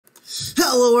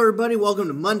Hello everybody, welcome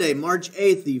to Monday, March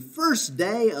 8th, the first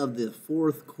day of the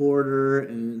fourth quarter,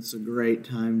 and it's a great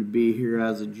time to be here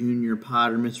as a junior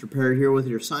Potter. Mr. Parrott here with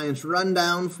your science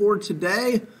rundown for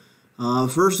today.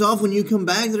 First off, when you come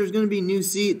back, there's going to be new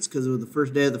seats because it was the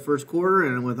first day of the first quarter,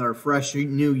 and with our fresh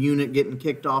new unit getting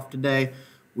kicked off today,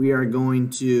 we are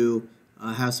going to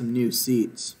have some new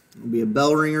seats. There'll be a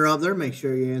bell ringer up there. Make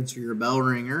sure you answer your bell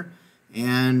ringer.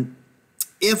 And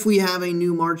if we have a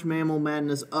new March Mammal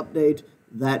Madness update,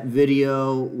 that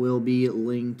video will be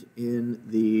linked in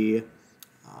the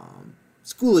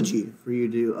Schoology for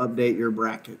you to update your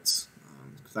brackets,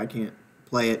 because I can't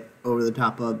play it over the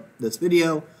top of this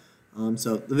video.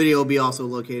 So the video will be also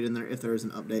located in there if there is an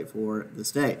update for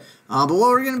this day. But what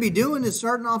we're going to be doing is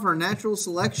starting off our natural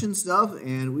selection stuff,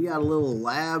 and we got a little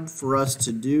lab for us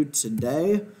to do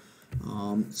today.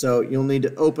 So you'll need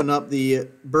to open up the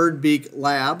Bird Beak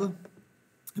Lab,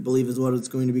 I believe is what it's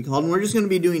going to be called. And we're just going to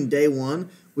be doing day one,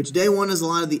 which day one is a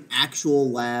lot of the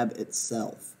actual lab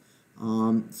itself.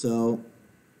 So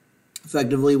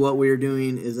effectively what we're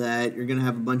doing is that you're going to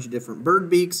have a bunch of different bird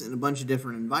beaks and a bunch of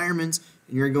different environments,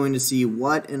 and you're going to see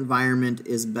what environment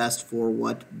is best for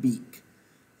what beak.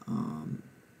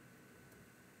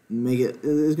 It's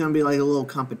going to be like a little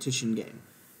competition game.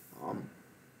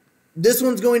 This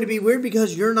one's going to be weird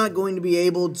because you're not going to be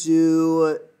able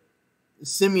to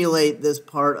simulate this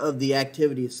part of the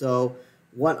activity. So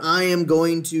what I am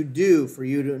going to do for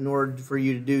you in order for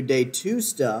you to do day two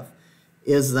stuff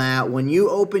is that when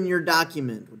you open your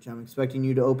document, which I'm expecting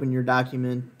you to open your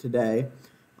document today,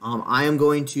 you're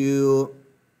going to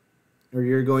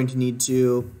need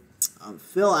to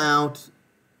fill out.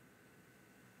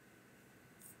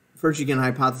 First, you can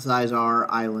hypothesize our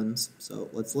islands. So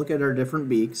let's look at our different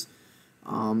beaks.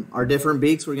 Our different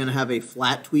beaks, we're going to have a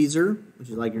flat tweezer, which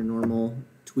is like your normal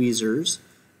tweezers.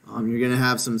 You're going to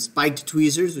have some spiked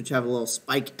tweezers, which have a little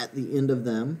spike at the end of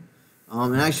them.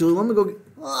 And actually,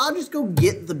 I'll just go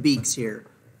get the beaks here.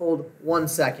 Hold 1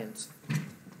 second.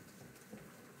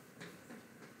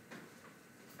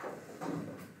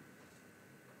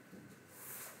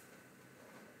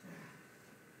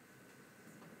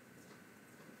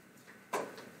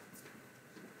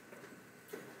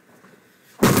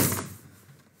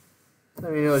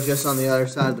 I mean, it was just on the other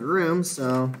side of the room,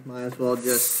 so might as well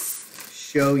just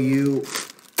show you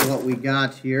what we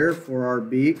got here for our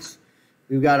beaks.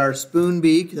 We've got our spoon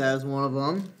beak, that is one of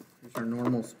them. Here's our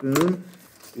normal spoon.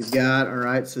 We've got,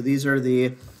 alright, so these are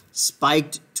the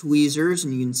spiked tweezers,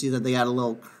 and you can see that they got a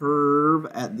little curve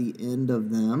at the end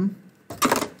of them.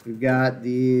 We've got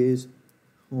these,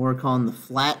 what we're calling the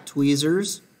flat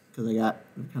tweezers, because they got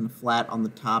kind of flat on the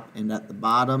top and at the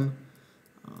bottom.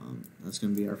 That's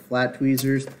going to be our flat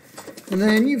tweezers. And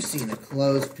then you've seen a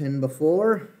clothespin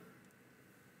before.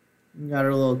 We got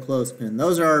our little clothespin.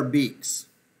 Those are our beaks.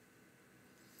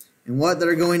 And what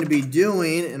they're going to be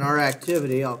doing in our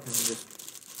activity, I'll kind of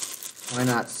just, why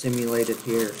not simulate it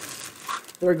here?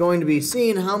 They're going to be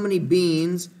seeing how many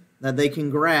beans that they can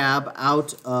grab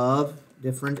out of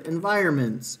different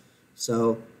environments.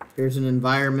 So here's an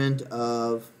environment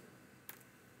of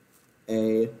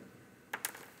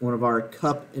one of our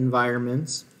cup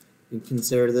environments. You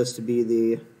consider this to be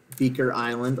the Beaker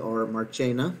Island or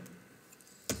Marchena.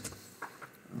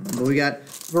 But we got a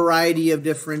variety of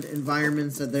different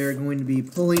environments that they're going to be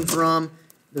pulling from.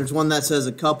 There's one that says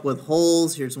a cup with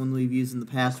holes. Here's one we've used in the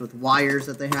past with wires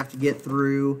that they have to get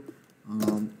through.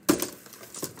 Our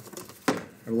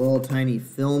little tiny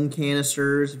film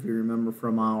canisters, if you remember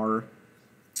from our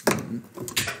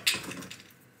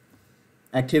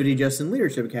activity just in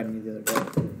Leadership Academy the other day.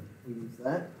 We use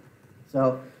that.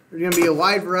 So there's going to be a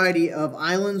wide variety of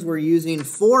islands. We're using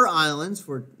 4 islands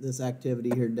for this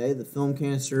activity here today. The film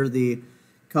canister, the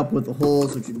cup with the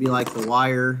holes, which would be like the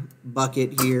wire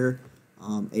bucket here.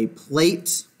 A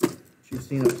plate. You've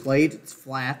seen a plate. It's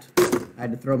flat. I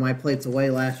had to throw my plates away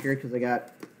last year because they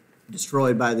got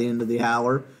destroyed by the end of the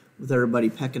hour with everybody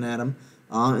pecking at them.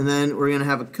 And then we're going to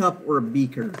have a cup or a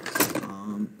beaker,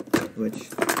 which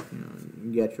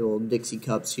you got your little Dixie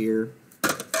cups here,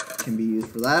 can be used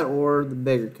for that, or the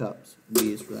bigger cups can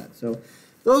be used for that. So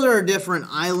those are our different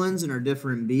islands and our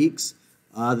different beaks.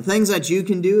 The things that you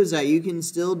can do is that you can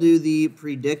still do the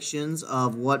predictions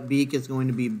of what beak is going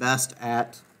to be best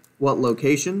at what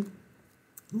location.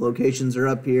 The locations are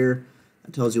up here.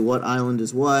 That tells you what island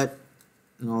is what,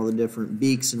 and all the different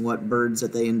beaks and what birds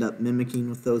that they end up mimicking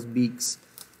with those beaks.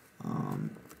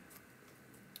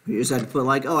 You just have to put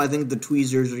like, oh, I think the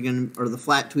tweezers are going to, or the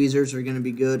flat tweezers are going to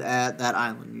be good at that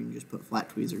island. You can just put flat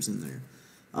tweezers in there.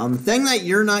 The thing that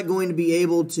you're not going to be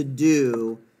able to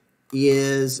do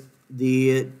is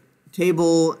the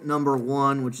table number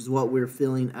 1, which is what we're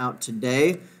filling out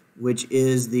today, which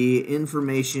is the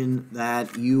information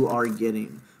that you are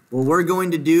getting. What we're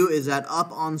going to do is that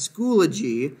up on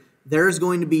Schoology, there's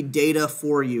going to be data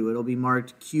for you. It'll be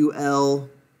marked QL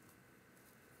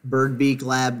Birdbeak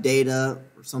Lab data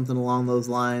or something along those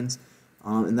lines.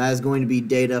 And that is going to be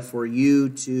data for you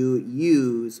to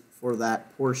use for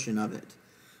that portion of it.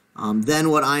 Then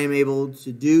what I am able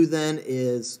to do then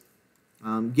is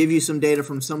give you some data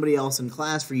from somebody else in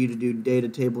class for you to do data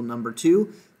table number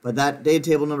 2. But that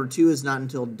data table number 2 is not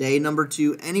until day number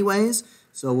 2 anyways.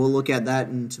 So we'll look at that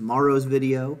in tomorrow's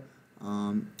video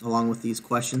along with these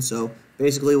questions. So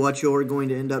basically what you're going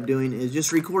to end up doing is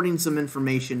just recording some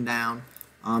information down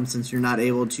since you're not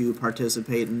able to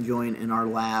participate and join in our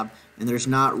lab. And there's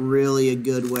not really a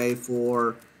good way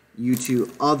for you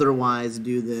to otherwise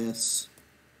do this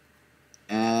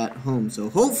at home. So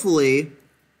hopefully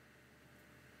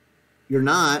you're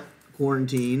not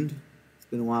quarantined. It's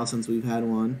been a while since we've had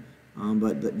one,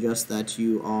 but just that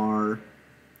you are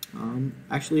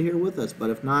actually here with us.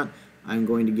 But if not, I'm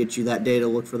going to get you that data.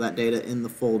 Look for that data in the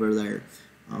folder there.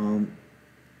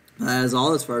 That is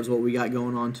all as far as what we got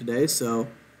going on today. So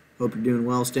hope you're doing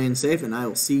well, staying safe, and I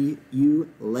will see you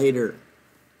later.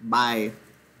 Bye.